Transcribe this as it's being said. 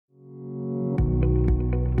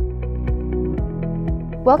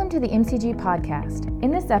Welcome to the MCG podcast.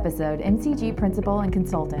 In this episode, MCG principal and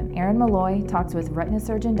consultant Aaron Malloy talks with retina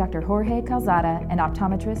surgeon Dr. Jorge Calzada and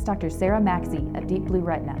optometrist Dr. Sarah Maxey of Deep Blue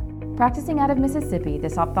Retina. Practicing out of Mississippi,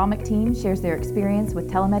 this ophthalmic team shares their experience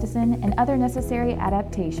with telemedicine and other necessary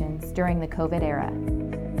adaptations during the COVID era.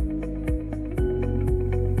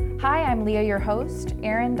 Hi, I'm Leah, your host.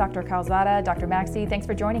 Aaron, Dr. Calzada, Dr. Maxey, thanks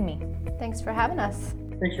for joining me. Thanks for having us.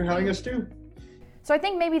 Thanks for having us too. So I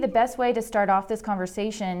think maybe the best way to start off this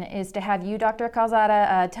conversation is to have you, Dr.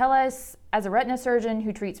 Calzada, tell us, as a retina surgeon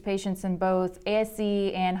who treats patients in both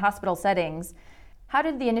ASC and hospital settings, how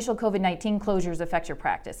did the initial COVID-19 closures affect your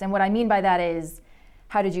practice? And what I mean by that is,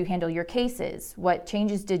 how did you handle your cases? What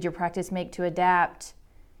changes did your practice make to adapt?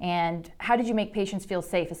 And how did you make patients feel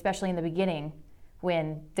safe, especially in the beginning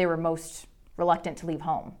when they were most reluctant to leave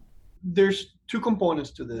home? There's two components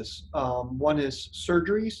to this. One is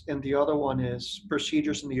surgeries, and the other one is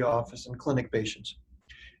procedures in the office and clinic patients.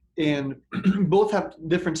 And both have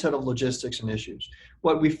different set of logistics and issues.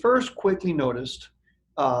 What we first quickly noticed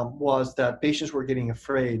was that patients were being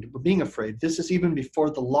afraid. This is even before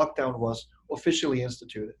the lockdown was officially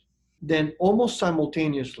instituted. Then almost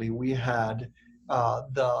simultaneously, we had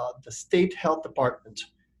the state health department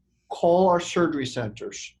call our surgery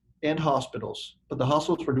centers and hospitals, but the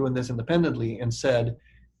hospitals were doing this independently and said,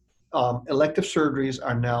 elective surgeries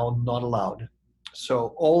are now not allowed.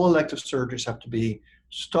 So all elective surgeries have to be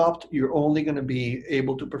stopped. You're only going to be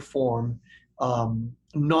able to perform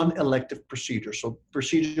non-elective procedures, so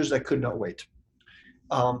procedures that could not wait.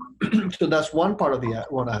 So that's one part of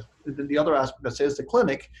the other aspect that says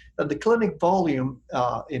the clinic volume,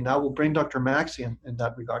 and I will bring Dr. Maxey in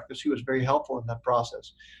that regard because he was very helpful in that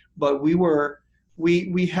process. But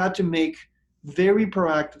we had to make very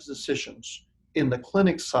proactive decisions in the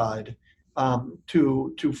clinic side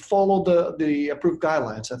to follow the approved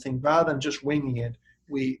guidelines. I think rather than just winging it,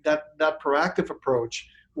 that proactive approach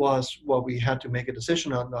was what we had to make a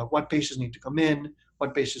decision on what patients need to come in,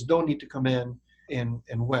 what patients don't need to come in, and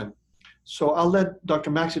when. So I'll let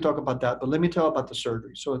Dr. Maxey talk about that, but let me tell about the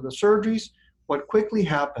surgery. So the surgeries, what quickly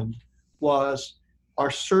happened was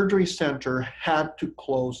our surgery center had to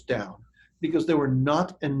close down because there were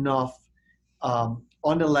not enough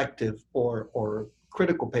unelective or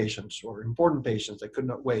critical patients or important patients that could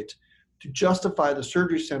not wait to justify the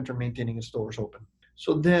surgery center maintaining its doors open.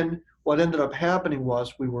 So then what ended up happening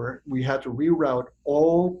was we had to reroute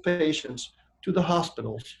all patients to the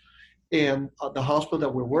hospitals, and the hospital that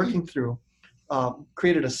we're working through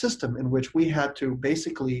created a system in which we had to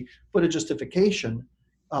basically put a justification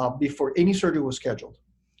before any surgery was scheduled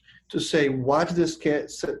to say, why does this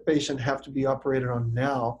patient have to be operated on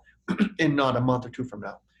now and not a month or two from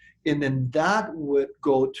now? And then that would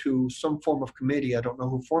go to some form of committee. I don't know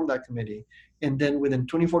who formed that committee. And then within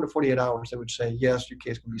 24 to 48 hours, they would say, yes, your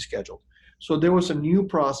case can be scheduled. So there was a new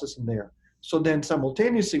process in there. So then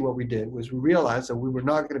simultaneously what we did was we realized that we were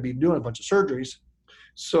not going to be doing a bunch of surgeries.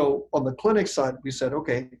 So on the clinic side, we said,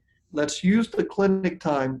 okay, let's use the clinic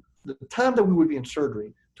time, the time that we would be in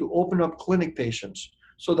surgery, to open up clinic patients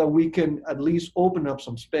so that we can at least open up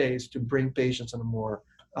some space to bring patients in a more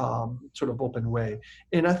sort of open way.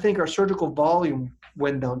 And I think our surgical volume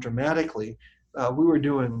went down dramatically. We were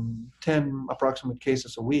doing 10 approximate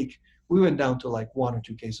cases a week. We went down to like 1 or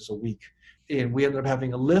 2 cases a week. And we ended up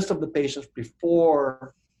having a list of the patients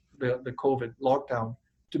before the COVID lockdown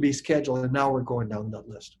to be scheduled, and now we're going down that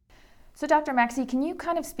list. So Dr. Maxey, can you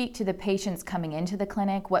kind of speak to the patients coming into the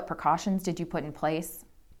clinic? What precautions did you put in place?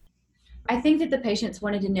 I think that the patients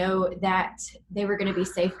wanted to know that they were going to be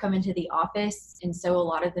safe coming to the office, and so a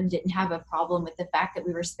lot of them didn't have a problem with the fact that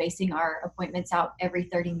we were spacing our appointments out every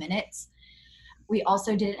 30 minutes. We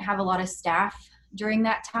also didn't have a lot of staff during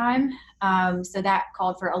that time, so that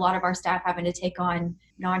called for a lot of our staff having to take on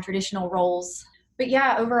non-traditional roles. But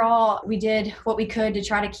yeah, overall, we did what we could to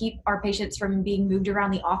try to keep our patients from being moved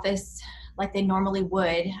around the office like they normally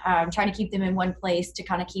would, trying to keep them in one place to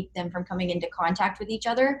kind of keep them from coming into contact with each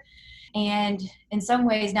other. And in some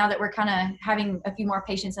ways, now that we're kind of having a few more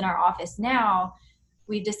patients in our office now,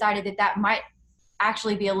 we've decided that might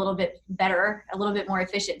actually be a little bit better, a little bit more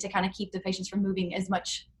efficient to kind of keep the patients from moving as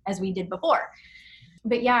much as we did before.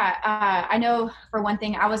 But yeah, I know for one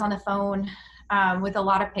thing, I was on the phone with a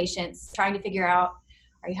lot of patients trying to figure out,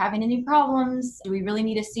 are you having any problems? Do we really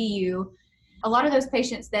need to see you? A lot of those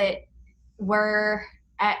patients that were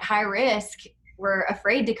at high risk were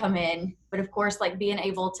afraid to come in, but of course, like being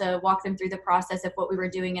able to walk them through the process of what we were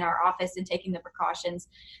doing in our office and taking the precautions.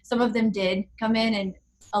 Some of them did come in and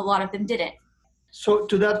a lot of them didn't. So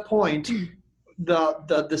to that point,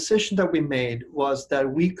 the decision that we made was that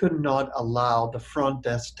we could not allow the front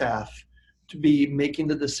desk staff to be making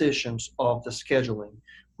the decisions of the scheduling.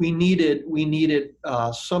 We needed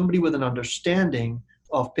somebody with an understanding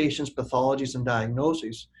of patients' pathologies and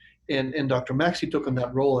diagnoses. And Dr. Maxey took on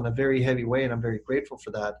that role in a very heavy way, and I'm very grateful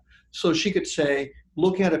for that. So she could say,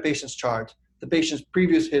 looking at a patient's chart, the patient's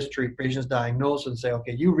previous history, patient's diagnosis, and say,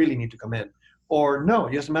 okay, you really need to come in. Or no,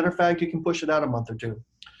 as a matter of fact, you can push it out a month or two.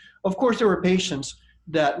 Of course, there were patients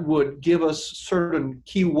that would give us certain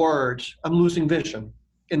keywords, I'm losing vision,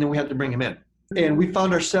 and then we had to bring him in. And we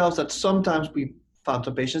found ourselves that sometimes we found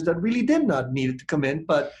some patients that really did not need to come in,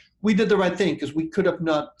 but we did the right thing because we could have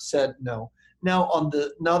not said no. Now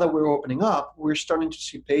that we're opening up, we're starting to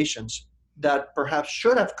see patients that perhaps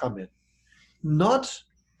should have come in, not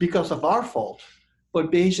because of our fault,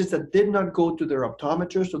 but patients that did not go to their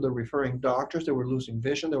optometrist or their referring doctors. They were losing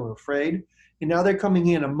vision, they were afraid, and now they're coming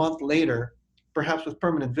in a month later, perhaps with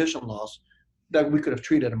permanent vision loss that we could have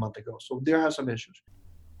treated a month ago. So there are some issues.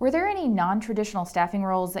 Were there any non-traditional staffing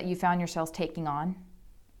roles that you found yourselves taking on?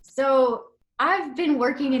 So I've been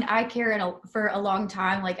working in eye care for a long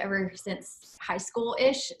time, like ever since high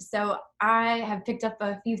school-ish. So I have picked up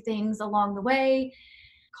a few things along the way.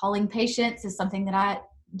 Calling patients is something that I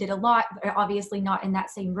did a lot, but obviously not in that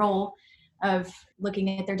same role of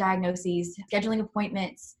looking at their diagnoses. Scheduling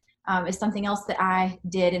appointments is something else that I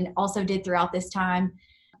did and also did throughout this time.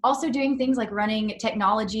 Also doing things like running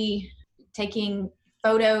technology, taking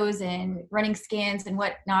photos and running scans and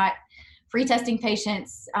whatnot, free testing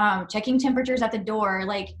patients, checking temperatures at the door,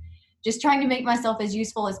 like just trying to make myself as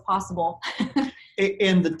useful as possible.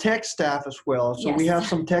 And the tech staff as well. So yes. We have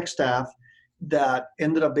some tech staff that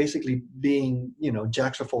ended up basically being,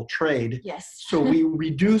 jacks of all trade. Yes. So we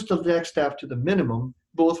reduced the tech staff to the minimum,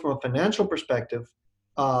 both from a financial perspective,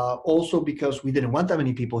 also because we didn't want that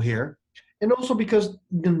many people here, and also because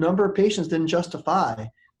the number of patients didn't justify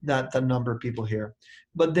the number of people here.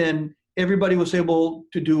 But then everybody was able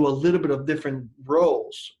to do a little bit of different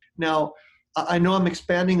roles. Now, I know I'm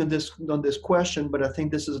expanding on this question, but I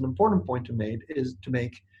think this is an important point to make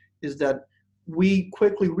is that we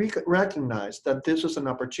quickly recognized that this was an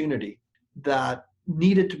opportunity that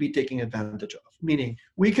needed to be taken advantage of. Meaning,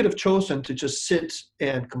 we could have chosen to just sit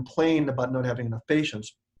and complain about not having enough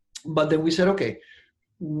patients, but then we said, okay,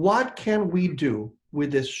 what can we do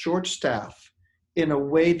with this short staff in a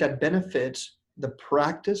way that benefits the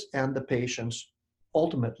practice and the patients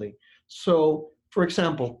ultimately? So, for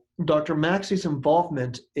example, Dr. Maxey's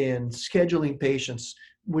involvement in scheduling patients,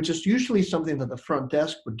 which is usually something that the front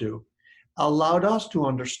desk would do, allowed us to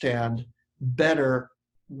understand better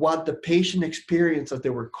what the patient experience, as they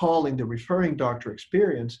were calling the referring doctor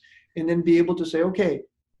experience, and then be able to say, okay,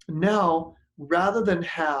 now rather than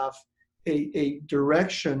have a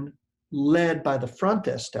direction led by the front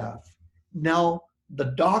desk staff, now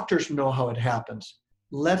the doctors know how it happens.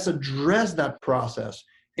 Let's address that process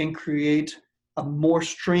and create a more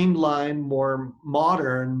streamlined, more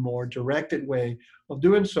modern, more directed way of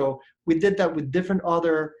doing so. We did that with different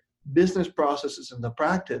other business processes in the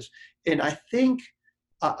practice. And I think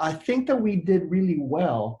that we did really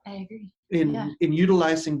well. I agree. In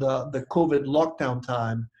utilizing the COVID lockdown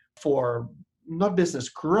time for not business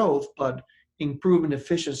growth, but improving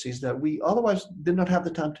efficiencies that we otherwise did not have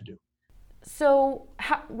the time to do. So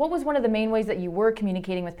what was one of the main ways that you were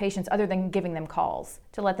communicating with patients other than giving them calls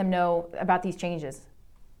to let them know about these changes?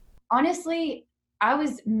 Honestly, I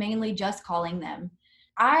was mainly just calling them.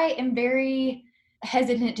 I am very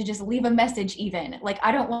hesitant to just leave a message even. Like,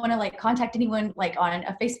 I don't want to contact anyone on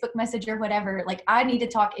a Facebook message or whatever. I need to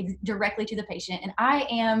talk directly to the patient.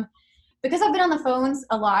 And because I've been on the phones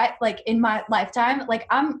a lot, in my lifetime,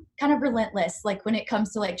 I'm kind of relentless, when it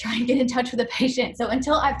comes to trying to get in touch with a patient. So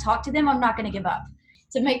until I've talked to them, I'm not going to give up.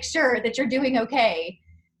 To make sure that you're doing okay,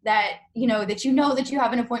 that you know that you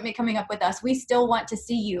have an appointment coming up with us. We still want to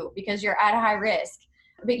see you because you're at a high risk.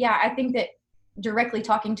 But yeah, I think that directly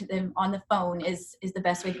talking to them on the phone is the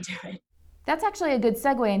best way to do it. That's actually a good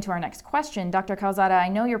segue into our next question. Dr. Calzada, I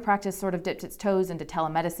know your practice sort of dipped its toes into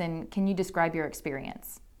telemedicine. Can you describe your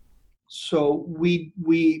experience? So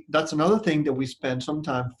that's another thing that we spend some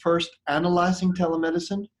time first analyzing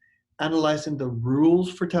telemedicine, analyzing the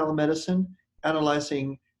rules for telemedicine,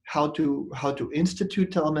 analyzing how to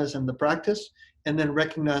institute telemedicine in the practice, and then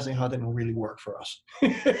recognizing how they don't really work for us.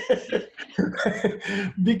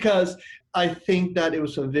 Because I think that it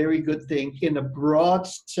was a very good thing in a broad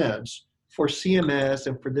sense for CMS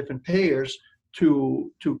and for different payers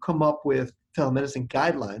to come up with telemedicine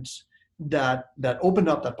guidelines that opened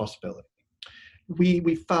up that possibility.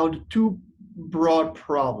 We found two broad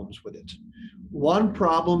problems with it. One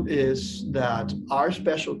problem is that our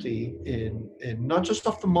specialty in not just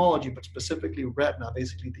ophthalmology, but specifically retina,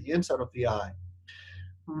 basically the inside of the eye,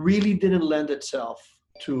 really didn't lend itself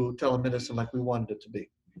to telemedicine like we wanted it to be.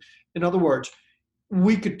 In other words,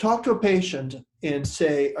 we could talk to a patient and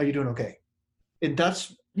say, "Are you doing okay?" And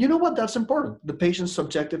that's, you know what, that's important. The patient's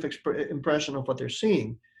subjective impression of what they're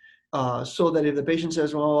seeing. So that if the patient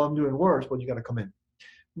says, "Well, I'm doing worse," well, you got to come in.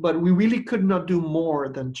 But we really could not do more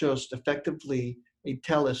than just effectively a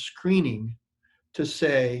telescreening to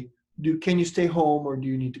say, can you stay home or do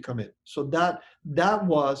you need to come in? So that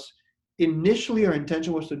was initially our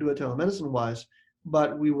intention was to do it telemedicine wise,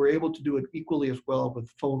 but we were able to do it equally as well with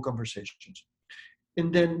phone conversations.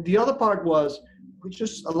 And then the other part was,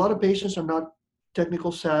 just a lot of patients are not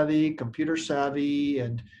technical savvy, computer savvy,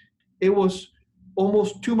 and it was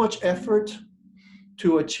almost too much effort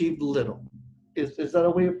to achieve little. Is that a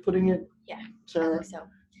way of putting it? Yeah, Sarah? I think so.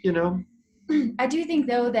 You know? I do think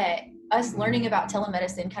though that us learning about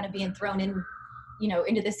telemedicine, kind of being thrown in,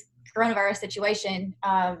 into this coronavirus situation,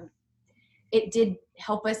 it did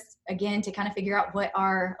help us again to kind of figure out what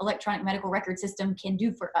our electronic medical record system can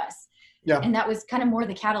do for us. Yeah. And that was kind of more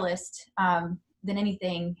the catalyst than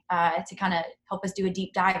anything to kind of help us do a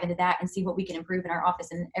deep dive into that and see what we can improve in our office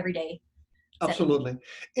and everyday. Absolutely.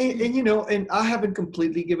 And I haven't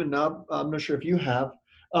completely given up. I'm not sure if you have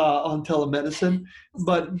on telemedicine,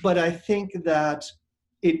 but I think that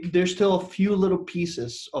there's still a few little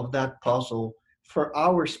pieces of that puzzle for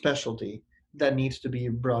our specialty that needs to be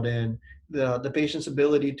brought in. The patient's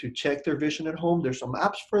ability to check their vision at home. There's some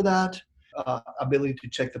apps for that. Ability to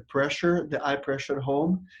check the eye pressure at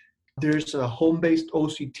home. There's a home-based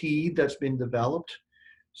OCT that's been developed.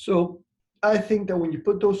 So I think that when you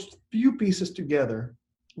put those few pieces together,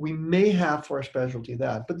 we may have for our specialty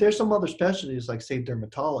that. But there's some other specialties like, say,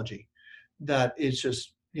 dermatology, that is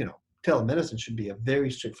just, telemedicine should be a very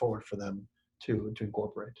straightforward for them to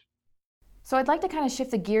incorporate. So I'd like to kind of shift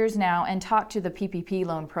the gears now and talk to the PPP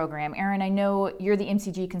loan program. Aaron, I know you're the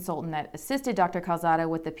MCG consultant that assisted Dr. Calzada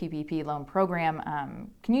with the PPP loan program.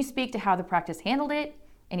 Can you speak to how the practice handled it?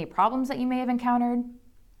 Any problems that you may have encountered?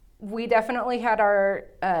 We definitely had our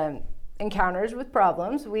encounters with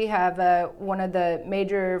problems. We have one of the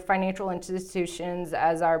major financial institutions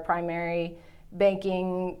as our primary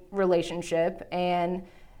banking relationship, and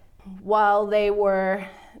while they were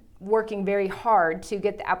working very hard to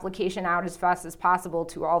get the application out as fast as possible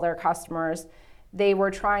to all their customers, they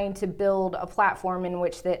were trying to build a platform in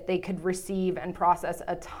which that they could receive and process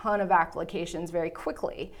a ton of applications very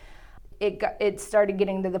quickly. It started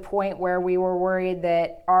getting to the point where we were worried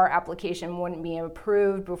that our application wouldn't be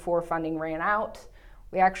approved before funding ran out.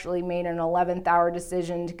 We actually made an 11th hour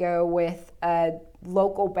decision to go with a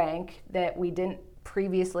local bank that we didn't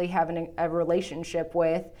previously have a relationship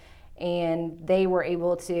with, and they were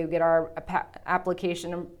able to get our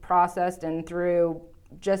application processed and through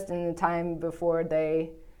just in the time before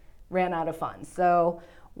they ran out of funds. So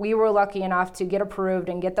we were lucky enough to get approved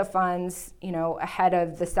and get the funds, ahead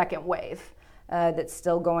of the second wave that's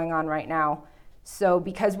still going on right now. So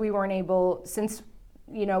because we weren't able,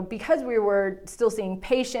 because we were still seeing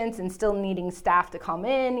patients and still needing staff to come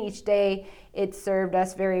in each day, it served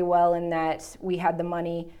us very well in that we had the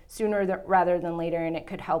money sooner rather than later, and it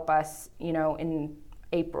could help us, in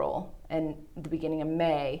April and the beginning of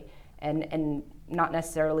May, and not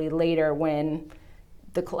necessarily later when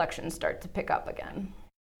the collections start to pick up again.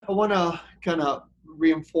 I want to kind of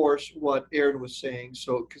reinforce what Aaron was saying.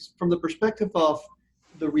 So, because from the perspective of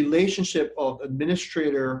the relationship of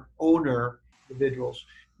administrator, owner, individuals,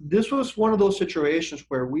 this was one of those situations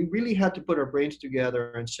where we really had to put our brains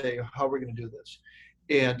together and say, how are we going to do this?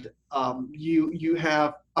 And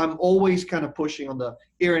I'm always kind of pushing on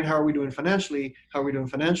Aaron, how are we doing financially? How are we doing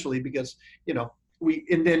financially? Because,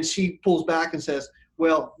 and then she pulls back and says,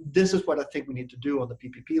 well, this is what I think we need to do on the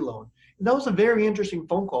PPP loan. And that was a very interesting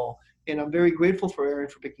phone call. And I'm very grateful for Aaron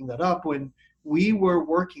for picking that up when we were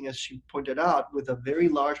working, as she pointed out, with a very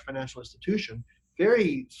large financial institution,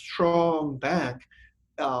 very strong bank.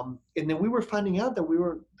 And then we were finding out that we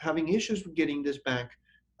were having issues with getting this bank,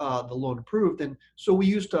 the loan approved. And so we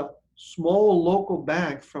used a small local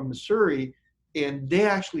bank from Missouri, and they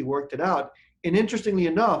actually worked it out. And interestingly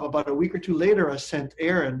enough, about a week or two later, I sent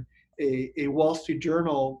Aaron a Wall Street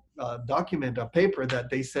Journal document, a paper that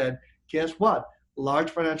they said, guess what? Large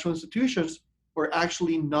financial institutions were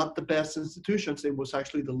actually not the best institutions. It was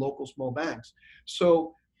actually the local small banks.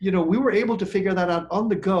 So, we were able to figure that out on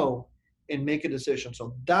the go and make a decision.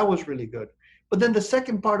 So that was really good. But then the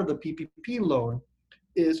second part of the PPP loan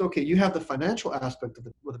is, okay, you have the financial aspect of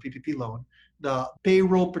with the PPP loan, the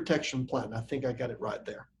payroll protection plan. I think I got it right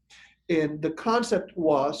there. And the concept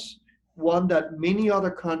was one that many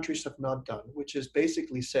other countries have not done, which is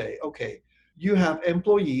basically say, okay, you have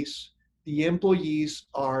employees, the employees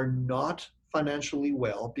are not financially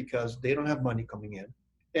well because they don't have money coming in.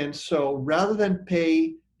 And so rather than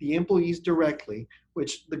pay the employees directly,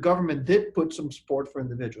 which the government did put some support for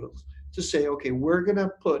individuals, to say, okay, we're going to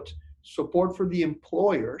put support for the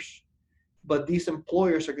employers, but these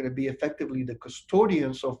employers are going to be effectively the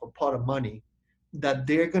custodians of a pot of money that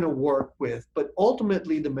they're going to work with. But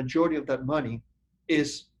ultimately, the majority of that money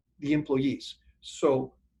is the employees.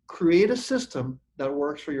 So create a system that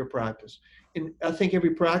works for your practice. And I think every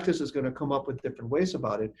practice is going to come up with different ways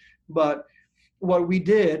about it. But what we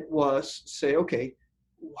did was say, okay,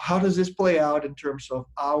 how does this play out in terms of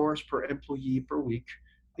hours per employee per week?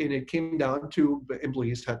 And it came down to the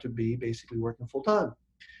employees had to be basically working full time.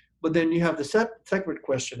 But then you have the separate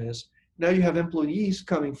question is, now you have employees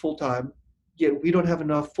coming full time, yet we don't have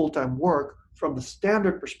enough full-time work from the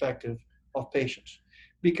standard perspective of patients.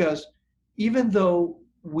 Because even though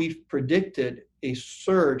we've predicted a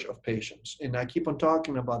surge of patients, and I keep on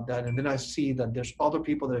talking about that, and then I see that there's other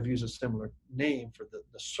people that have used a similar name for the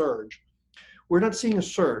surge, we're not seeing a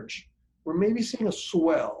surge. We're maybe seeing a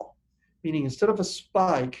swell, meaning instead of a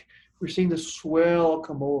spike, we're seeing the swell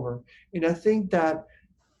come over. And I think that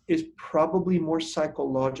is probably more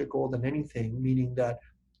psychological than anything, meaning that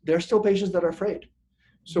there are still patients that are afraid.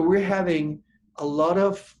 So we're having a lot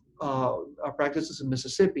of our practices in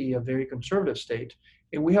Mississippi, a very conservative state,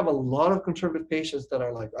 and we have a lot of conservative patients that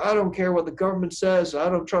are like, I don't care what the government says, I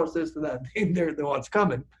don't trust this and that, and they're the ones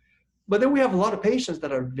coming. But then we have a lot of patients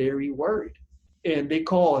that are very worried, and they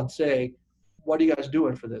call and say, what are you guys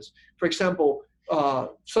doing for this? For example,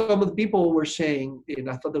 some of the people were saying, and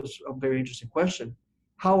I thought that was a very interesting question,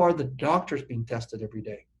 how are the doctors being tested every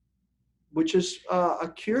day? Which is a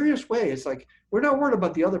curious way. It's like, we're not worried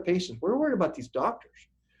about the other patients. We're worried about these doctors.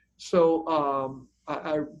 So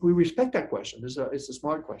we respect that question. It's a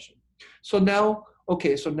smart question. So now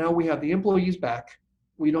we have the employees back.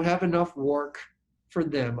 We don't have enough work for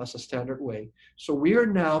them as a standard way. So we are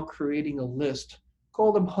now creating a list,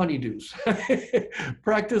 call them honeydews,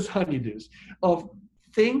 practice honeydews, of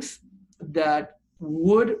things that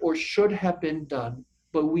would or should have been done,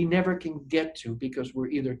 but we never can get to because we're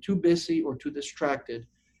either too busy or too distracted,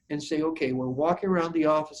 and say, okay, we're walking around the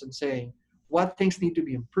office and saying, what things need to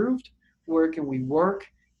be improved? Where can we work?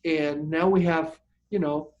 And now we have,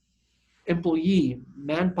 employee,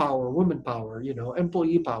 manpower, woman power,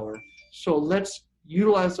 employee power. So let's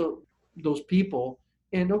utilize those people.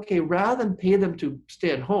 And okay, rather than pay them to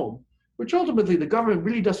stay at home, which ultimately the government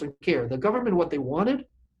really doesn't care. The government, what they wanted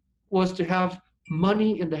was to have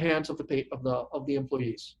money in the hands of the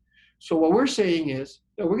employees. So what we're saying is,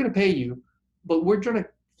 we're going to pay you, but we're trying to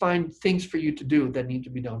find things for you to do that need to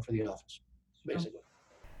be done for the office, basically.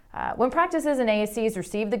 When practices and ASCs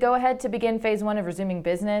received the go-ahead to begin phase one of resuming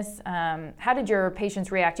business, how did your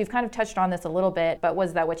patients react? You've kind of touched on this a little bit, but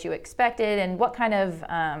was that what you expected? And what kind of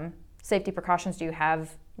safety precautions do you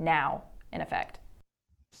have now in effect?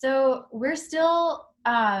 So we're still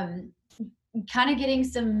kind of getting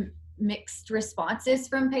some mixed responses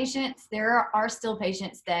from patients. There are still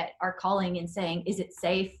patients that are calling and saying, is it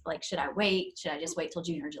safe? Like, should I wait? Should I just wait till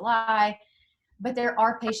June or July? But there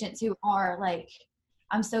are patients who are like,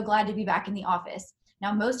 I'm so glad to be back in the office.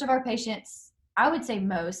 Now, most of our patients, I would say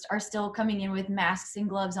most, are still coming in with masks and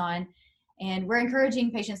gloves on. And we're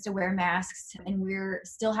encouraging patients to wear masks, and we're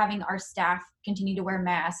still having our staff continue to wear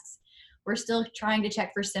masks. We're still trying to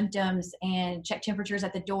check for symptoms and check temperatures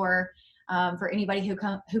at the door for anybody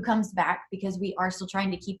who comes back, because we are still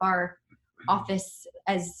trying to keep our office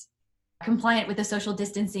as compliant with the social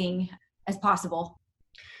distancing as possible.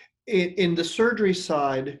 In the surgery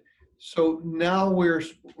side, so now we're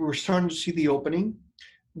starting to see the opening.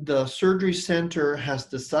 The surgery center has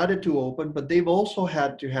decided to open, but they've also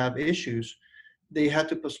had to have issues. They had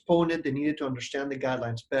to postpone it. They needed to understand the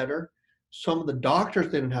guidelines better. Some of the doctors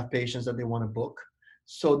didn't have patients that they want to book.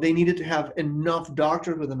 So they needed to have enough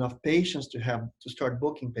doctors with enough patients to start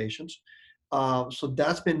booking patients. So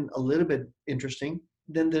that's been a little bit interesting.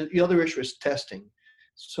 Then the other issue is testing.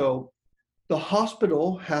 So the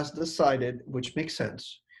hospital has decided, which makes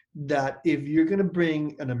sense, that if you're going to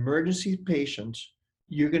bring an emergency patient,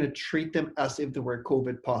 you're going to treat them as if they were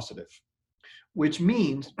COVID positive, which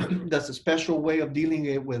means that's a special way of dealing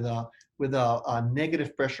it with a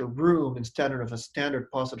negative pressure room instead of a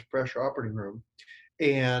standard positive pressure operating room,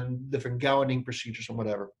 and different gowning procedures and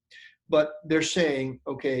whatever. But they're saying,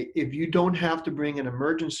 okay, if you don't have to bring an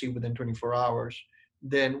emergency within 24 hours,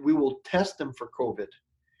 then we will test them for COVID.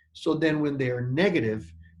 So then when they are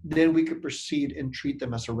negative, then we could proceed and treat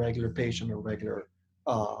them as a regular patient or regular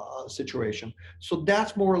situation. So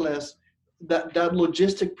that's more or less that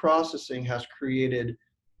logistic processing has created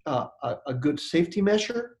a good safety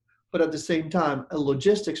measure, but at the same time, a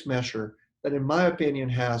logistics measure that, in my opinion,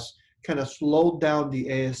 has kind of slowed down the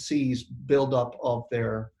ASC's buildup of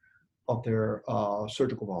their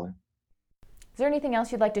surgical volume. Is there anything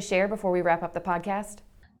else you'd like to share before we wrap up the podcast?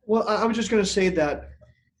 Well, I was just going to say that,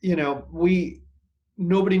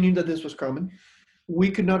 nobody knew that this was coming. We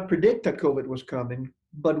could not predict that COVID was coming,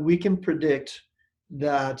 but we can predict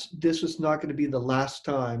that this is not going to be the last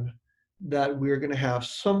time that we're going to have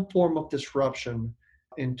some form of disruption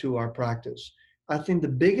into our practice. I think the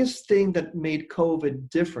biggest thing that made COVID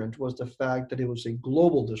different was the fact that it was a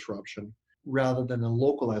global disruption rather than a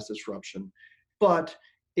localized disruption. But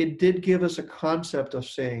it did give us a concept of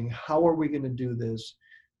saying, how are we going to do this?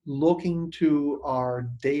 Looking to our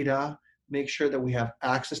data, make sure that we have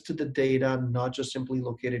access to the data, not just simply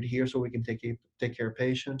located here so we can take care of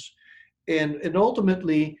patients. And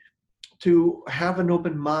ultimately, to have an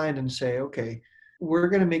open mind and say, okay, we're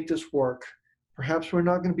going to make this work. Perhaps we're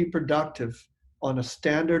not going to be productive on a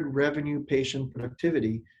standard revenue patient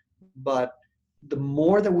productivity, but the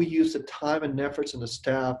more that we use the time and efforts and the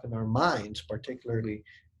staff and our minds, particularly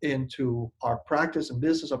into our practice and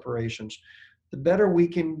business operations, the better we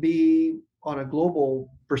can be on a global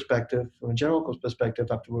perspective, from a general perspective,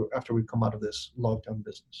 after we come out of this lockdown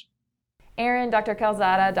business. Aaron, Dr.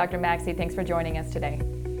 Calzada, Dr. Maxey, thanks for joining us today.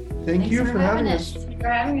 Thanks you for having us. Thanks for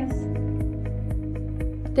having us.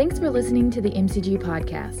 Thanks for listening to the MCG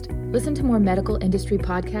podcast. Listen to more medical industry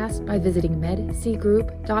podcasts by visiting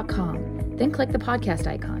medcgroup.com, then click the podcast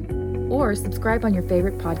icon, or subscribe on your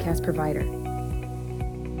favorite podcast provider.